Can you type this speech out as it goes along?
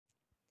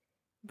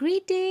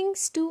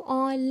Greetings to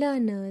all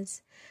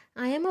learners.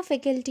 I am a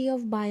faculty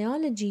of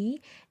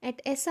biology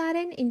at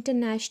SRN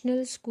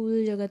International School,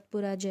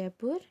 Jagatpura,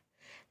 Jaipur.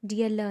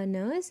 Dear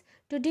learners,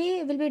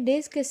 today we'll be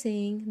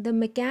discussing the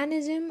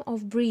mechanism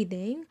of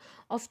breathing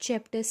of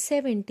chapter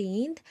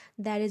 17th,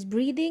 that is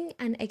breathing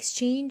and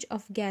exchange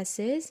of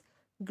gases,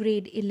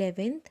 grade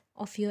 11th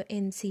of your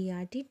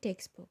NCERT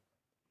textbook.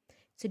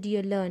 So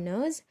dear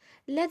learners,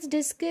 let's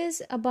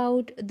discuss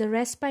about the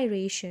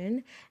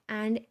respiration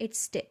and its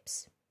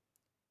steps.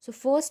 So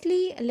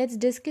firstly, let's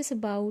discuss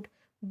about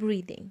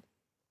breathing.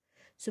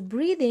 So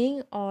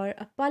breathing, or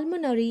a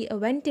pulmonary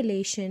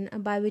ventilation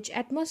by which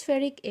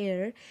atmospheric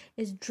air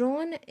is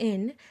drawn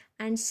in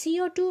and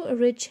CO2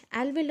 rich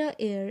alveolar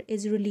air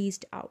is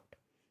released out.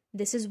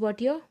 This is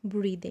what your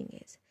breathing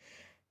is.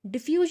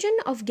 Diffusion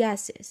of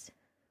gases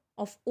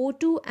of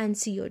O2 and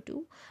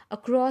CO2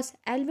 across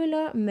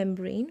alveolar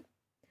membrane,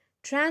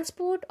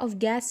 transport of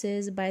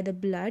gases by the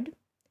blood,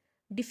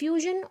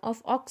 diffusion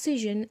of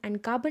oxygen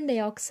and carbon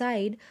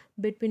dioxide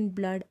between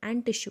blood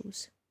and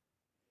tissues.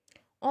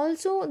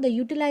 Also, the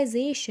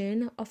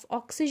utilization of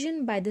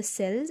oxygen by the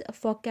cells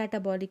for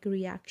catabolic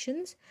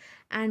reactions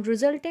and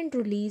resultant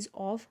release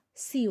of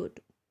CO2.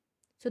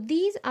 So,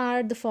 these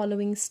are the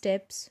following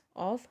steps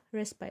of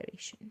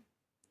respiration.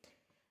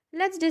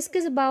 Let's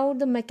discuss about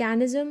the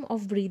mechanism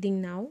of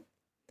breathing now.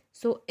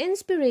 So,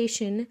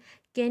 inspiration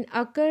can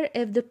occur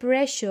if the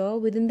pressure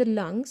within the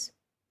lungs,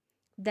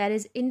 that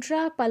is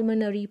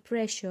intrapulmonary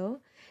pressure,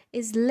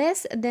 is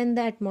less than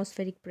the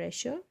atmospheric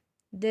pressure.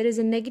 There is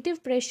a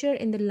negative pressure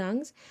in the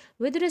lungs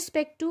with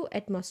respect to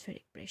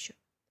atmospheric pressure.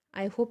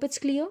 I hope it's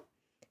clear.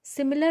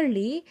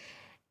 Similarly,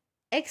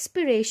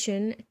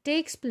 expiration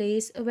takes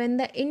place when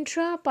the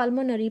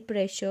intrapulmonary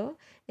pressure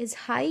is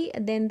higher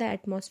than the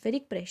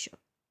atmospheric pressure.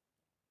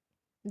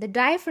 The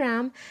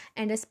diaphragm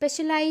and a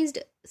specialized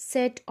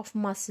set of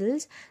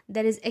muscles,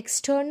 that is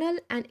external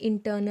and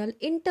internal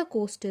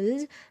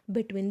intercostals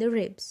between the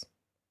ribs,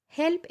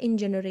 help in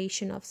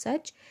generation of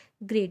such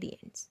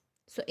gradients.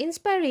 So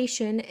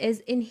inspiration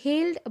is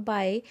inhaled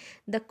by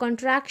the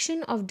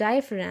contraction of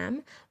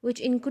diaphragm, which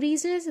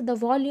increases the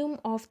volume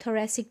of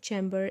thoracic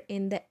chamber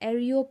in the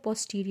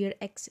aereo-posterior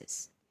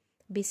axis,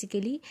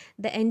 basically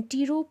the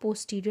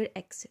antero-posterior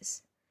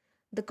axis.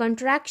 The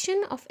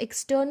contraction of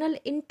external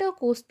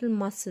intercostal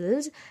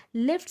muscles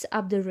lifts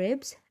up the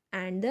ribs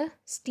and the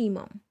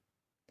sternum,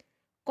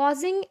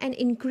 causing an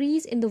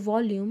increase in the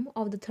volume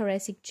of the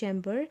thoracic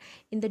chamber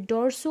in the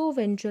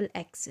dorsoventral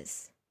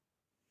axis.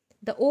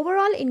 The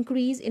overall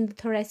increase in the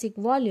thoracic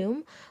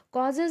volume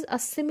causes a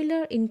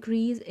similar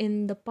increase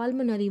in the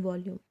pulmonary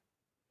volume.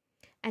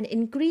 An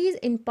increase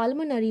in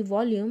pulmonary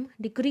volume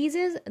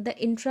decreases the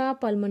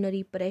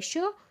intrapulmonary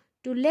pressure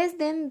to less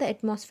than the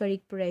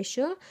atmospheric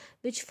pressure,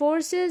 which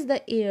forces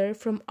the air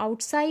from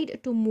outside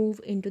to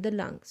move into the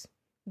lungs,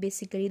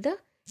 basically the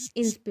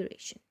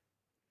inspiration.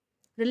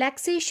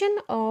 Relaxation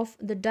of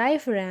the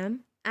diaphragm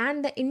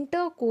and the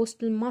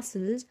intercostal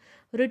muscles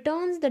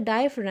returns the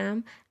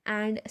diaphragm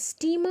and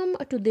sternum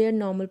to their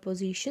normal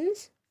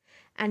positions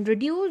and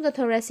reduce the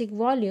thoracic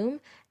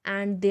volume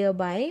and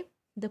thereby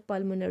the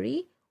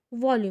pulmonary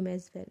volume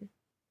as well.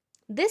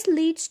 This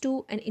leads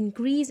to an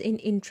increase in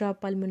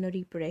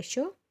intrapulmonary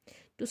pressure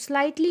to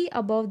slightly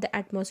above the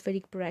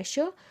atmospheric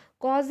pressure,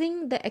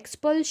 causing the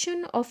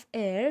expulsion of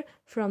air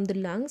from the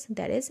lungs,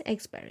 that is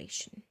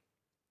expiration.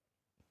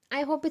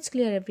 I hope it's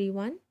clear,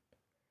 everyone.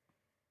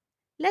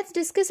 Let's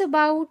discuss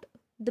about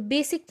the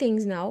basic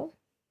things now.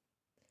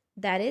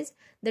 That is,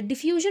 the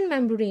diffusion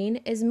membrane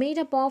is made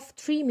up of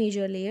three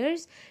major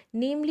layers,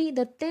 namely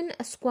the thin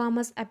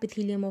squamous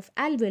epithelium of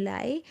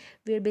alveoli,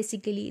 where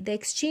basically the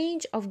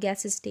exchange of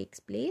gases takes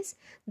place,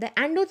 the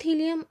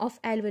endothelium of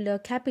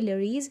alveolar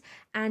capillaries,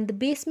 and the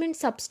basement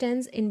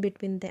substance in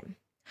between them.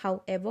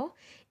 However,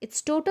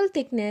 its total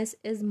thickness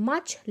is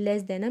much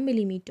less than a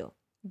millimeter.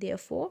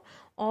 Therefore,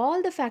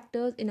 all the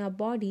factors in our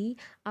body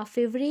are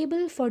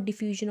favorable for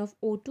diffusion of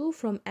O2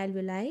 from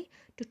alveoli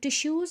to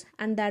tissues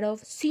and that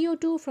of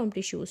CO2 from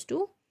tissues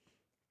to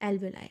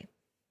alveoli.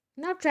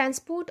 Now,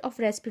 transport of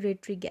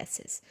respiratory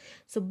gases.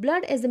 So,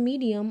 blood is the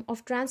medium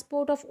of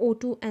transport of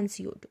O2 and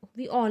CO2.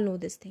 We all know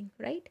this thing,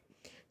 right?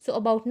 So,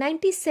 about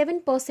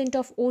 97%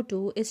 of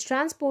O2 is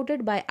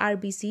transported by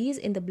RBCs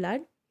in the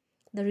blood.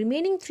 The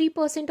remaining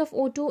 3% of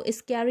O2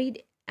 is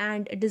carried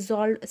and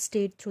dissolved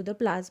state through the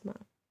plasma.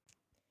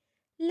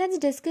 Let's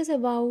discuss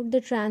about the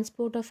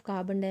transport of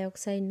carbon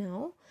dioxide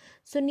now.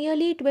 So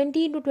nearly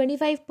 20 to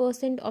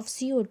 25% of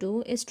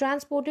CO2 is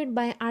transported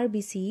by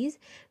RBCs,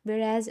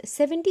 whereas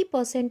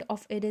 70%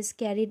 of it is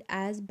carried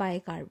as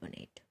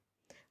bicarbonate.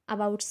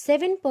 About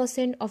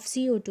 7% of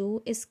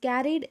CO2 is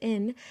carried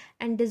in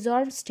and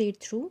dissolved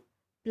state through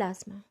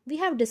plasma. We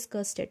have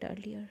discussed it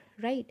earlier,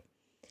 right?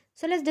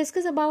 So let's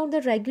discuss about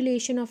the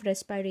regulation of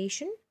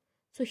respiration.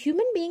 So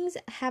human beings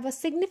have a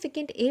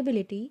significant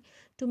ability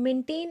to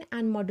maintain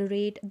and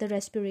moderate the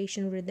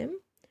respiration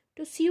rhythm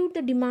to suit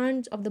the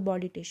demands of the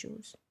body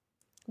tissues.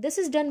 This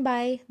is done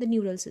by the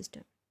neural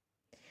system.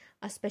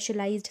 a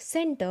specialized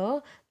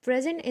center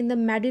present in the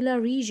medulla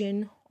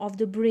region of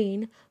the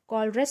brain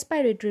called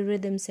respiratory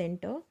rhythm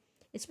center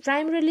is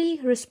primarily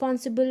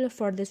responsible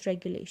for this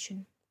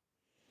regulation.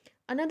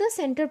 Another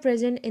center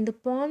present in the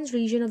pons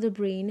region of the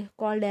brain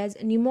called as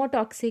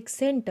pneumotoxic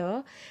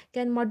center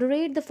can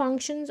moderate the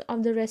functions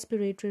of the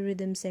respiratory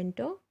rhythm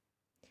center.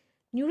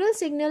 Neural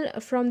signal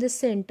from this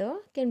center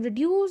can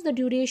reduce the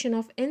duration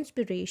of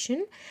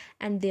inspiration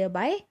and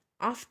thereby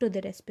after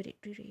the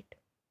respiratory rate.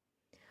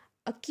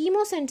 A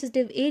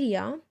chemosensitive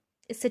area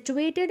is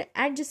situated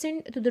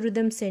adjacent to the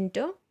rhythm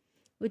center,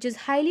 which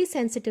is highly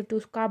sensitive to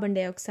carbon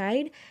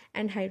dioxide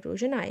and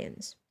hydrogen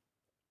ions.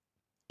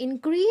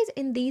 Increase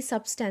in these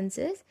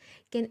substances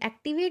can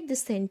activate the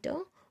center,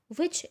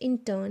 which in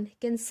turn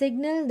can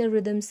signal the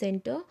rhythm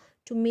center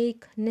to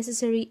make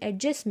necessary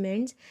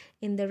adjustments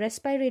in the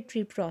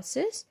respiratory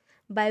process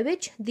by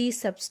which these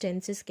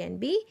substances can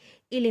be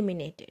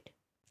eliminated.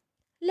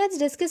 Let's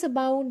discuss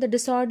about the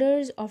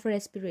disorders of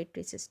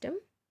respiratory system.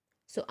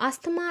 So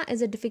asthma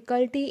is a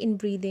difficulty in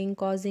breathing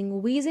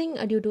causing wheezing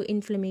due to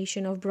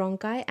inflammation of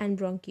bronchi and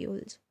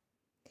bronchioles.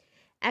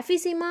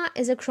 Emphysema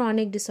is a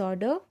chronic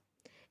disorder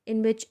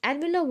in which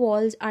alveolar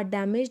walls are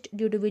damaged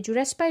due to which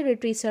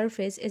respiratory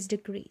surface is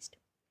decreased.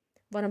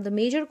 One of the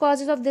major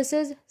causes of this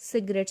is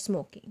cigarette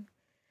smoking.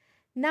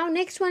 Now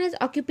next one is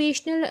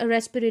occupational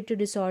respiratory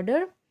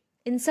disorder.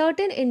 In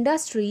certain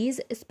industries,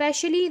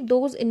 especially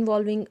those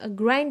involving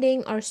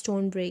grinding or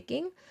stone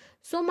breaking,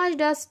 so much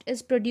dust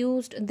is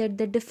produced that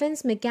the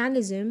defense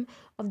mechanism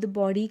of the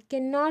body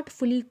cannot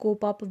fully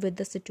cope up with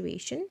the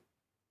situation.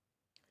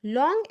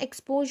 Long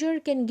exposure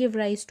can give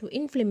rise to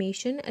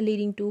inflammation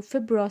leading to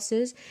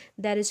fibrosis,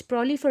 that is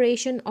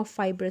proliferation of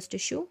fibrous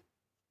tissue,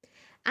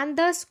 and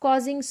thus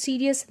causing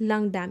serious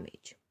lung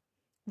damage.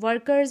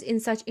 Workers in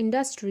such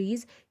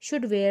industries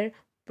should wear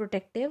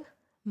protective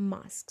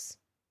masks.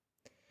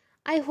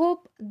 I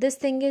hope this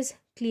thing is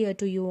clear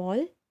to you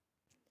all.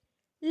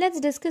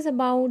 Let's discuss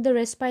about the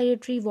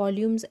respiratory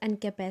volumes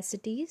and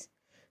capacities.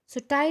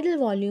 So tidal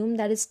volume,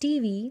 that is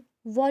TV,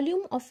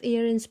 volume of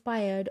air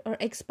inspired or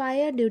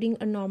expired during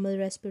a normal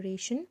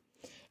respiration,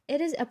 it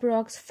is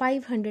approx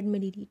 500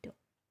 milliliter.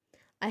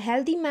 A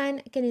healthy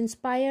man can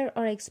inspire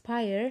or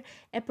expire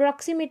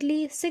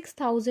approximately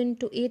 6,000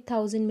 to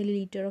 8,000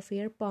 milliliter of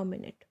air per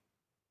minute.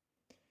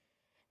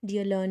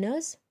 Dear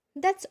learners,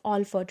 that's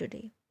all for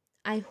today.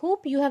 I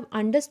hope you have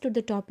understood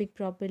the topic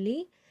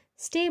properly.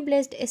 Stay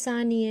blessed,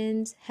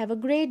 Essanians. Have a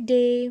great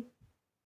day.